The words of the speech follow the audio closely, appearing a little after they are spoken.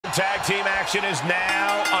Tag team action is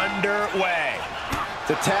now underway.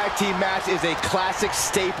 The tag team match is a classic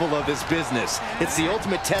staple of this business. It's the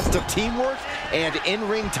ultimate test of teamwork and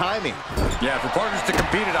in-ring timing. Yeah, for partners to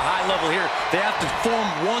compete at a high level here, they have to form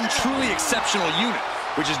one truly exceptional unit,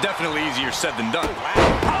 which is definitely easier said than done.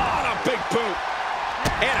 Oh, a big boot.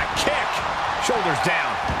 And a kick. Shoulders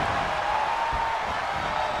down.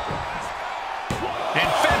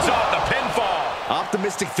 And fends off the pinfall.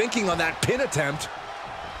 Optimistic thinking on that pin attempt.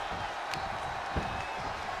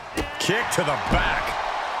 Kick to the back.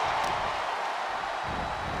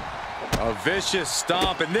 A vicious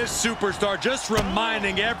stomp, and this superstar just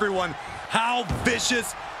reminding everyone how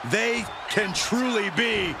vicious they can truly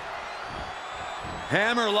be.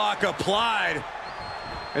 Hammerlock applied,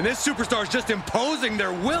 and this superstar is just imposing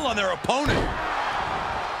their will on their opponent.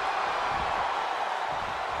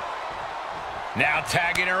 Now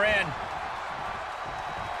tagging her in.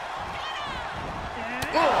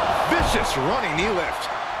 Oh, vicious running knee lift.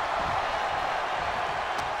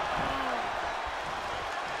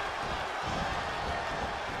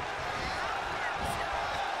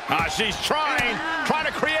 She's trying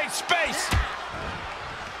to create space.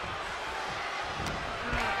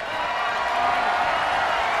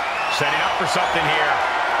 Setting up for something here.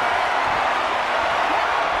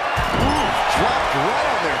 Ooh, dropped right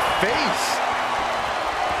on their face.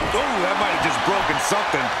 Oh, that might have just broken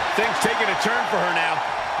something. Things taking a turn for her now.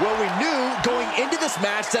 Well, we knew going into this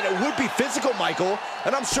match that it would be physical, Michael,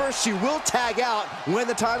 and I'm sure she will tag out when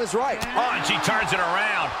the time is right. Oh, and she turns it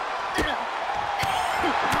around.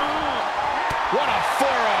 What a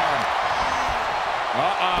forearm.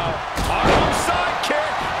 Arm side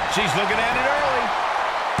kick. She's looking at it early.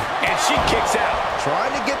 And she kicks out.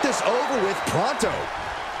 Trying to get this over with pronto.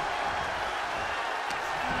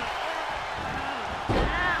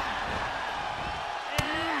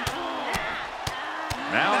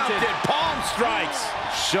 Mounted palm strikes.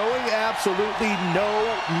 Showing absolutely no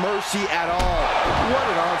mercy at all. What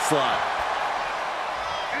an onslaught.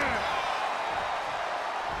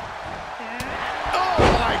 Oh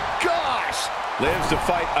my gosh! Lives to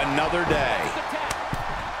fight another day.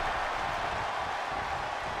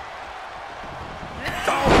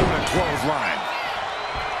 Oh, what a clothesline.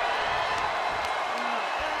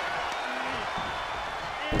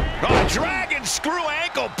 Oh, dragon screw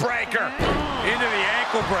ankle breaker. Into the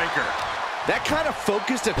ankle breaker. That kind of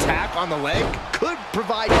focused attack on the leg could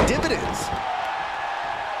provide dividends.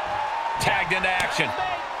 Tagged into action.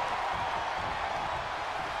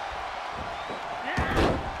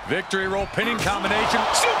 Victory roll pinning combination.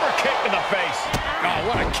 Super kick to the face. Oh,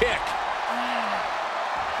 what a kick.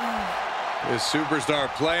 This superstar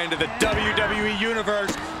playing to the WWE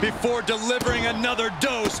Universe before delivering another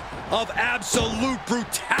dose of absolute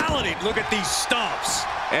brutality. Look at these stomps.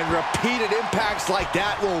 And repeated impacts like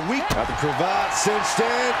that will weaken. Got the cravat cinched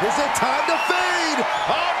in. Is it time to fade?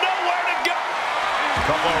 Oh, nowhere to go. A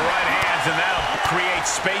couple of right hands, and that'll create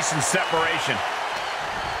space and separation.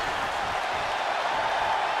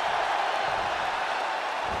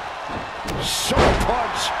 Sharp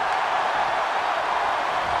punch.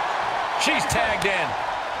 She's tagged in.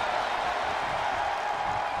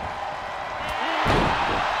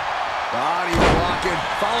 Body blocking.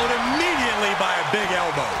 Followed immediately by a big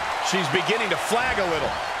elbow. She's beginning to flag a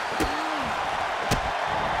little.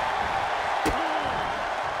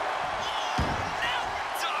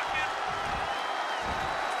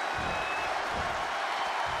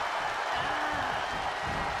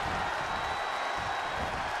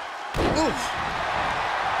 Oof.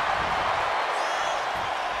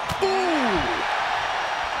 Ooh.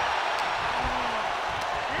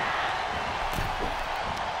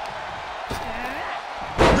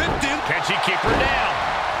 Ripped in. Can she keep her down?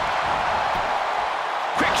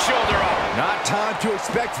 Quick shoulder up. Not time to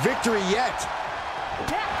expect victory yet.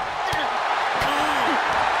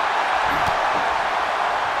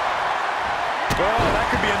 Oh, that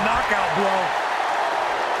could be a knockout blow.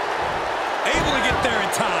 Able to get there in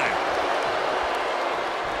time.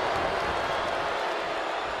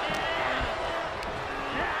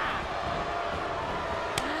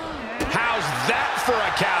 How's that for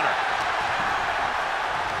a counter?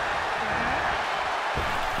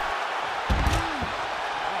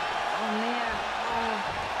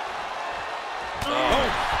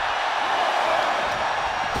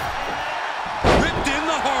 Ripped in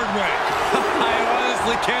the hard way. I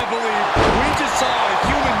honestly can't believe we just saw a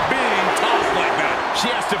human being tossed like that. She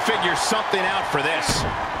has to figure something out for this.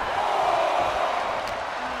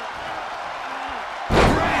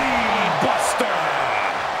 Brainbuster.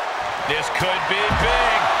 This could be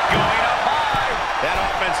big. Going up high. That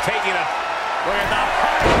offense taking a look at the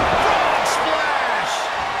high frog splash.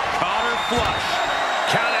 flush.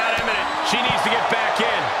 Count out imminent. She needs to get back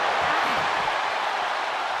in.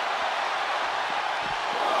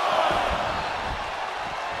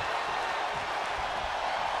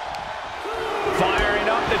 Firing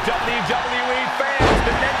up the WWE fans,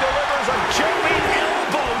 and then delivers a jumping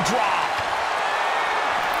elbow drop.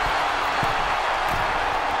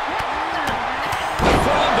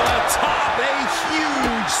 From the top, a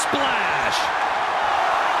huge splash.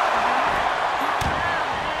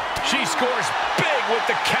 She scores big with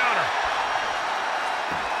the counter.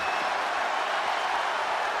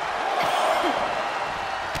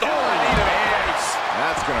 Oh, knee to the face.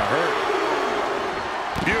 That's gonna hurt.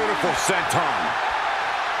 Beautiful senton.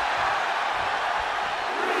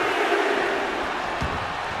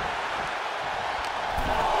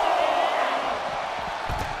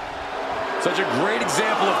 Such a great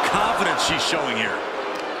example of confidence she's showing here.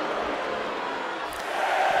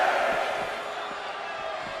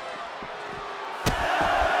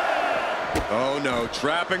 Oh no,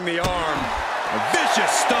 trapping the arm. A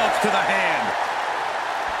vicious stomp to the hand.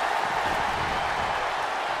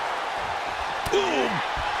 Boom.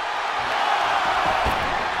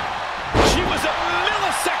 She was a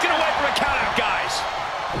millisecond away from a countout, guys.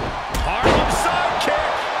 Harlem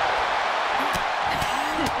sidekick.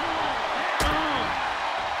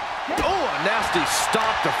 Oh, a nasty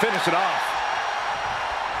stop to finish it off.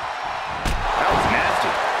 That was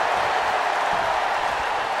nasty.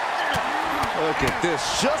 Look at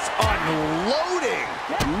this, just unloading.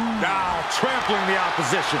 Now trampling the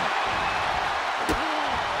opposition.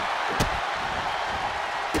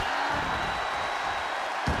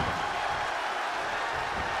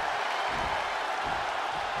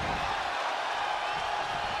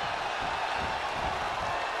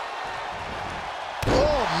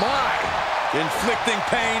 Oh, my. Inflicting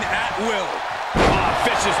pain at will. Oh,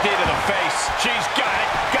 vicious knee to the face. She's got it.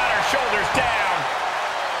 Got her shoulders down.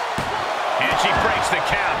 And she breaks the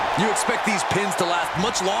count. You expect these pins to last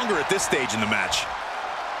much longer at this stage in the match.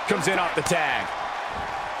 Comes in off the tag.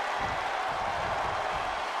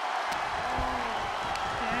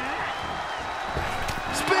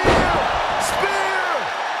 Spear! Spear!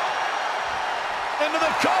 Into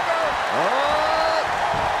the cover. Oh!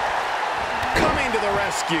 Coming to the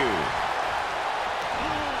rescue.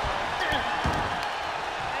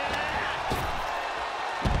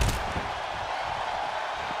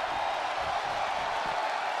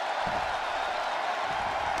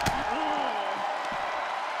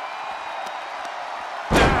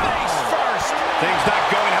 Things not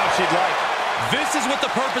going how she'd like. This is what the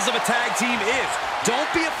purpose of a tag team is. Don't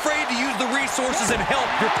be afraid to use the resources and help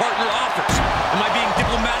your partner offers. Am I being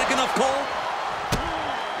diplomatic enough, Cole?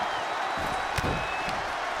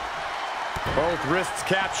 Both wrists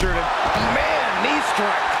captured. Man, knee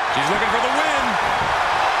strike. She's looking for the win.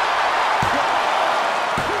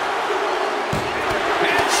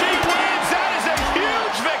 And she wins. That is a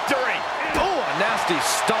huge victory. Oh, a nasty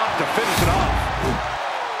stop to finish it off.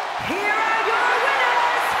 Here are your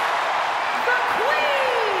winners, the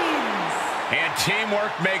Queens! And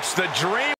teamwork makes the dream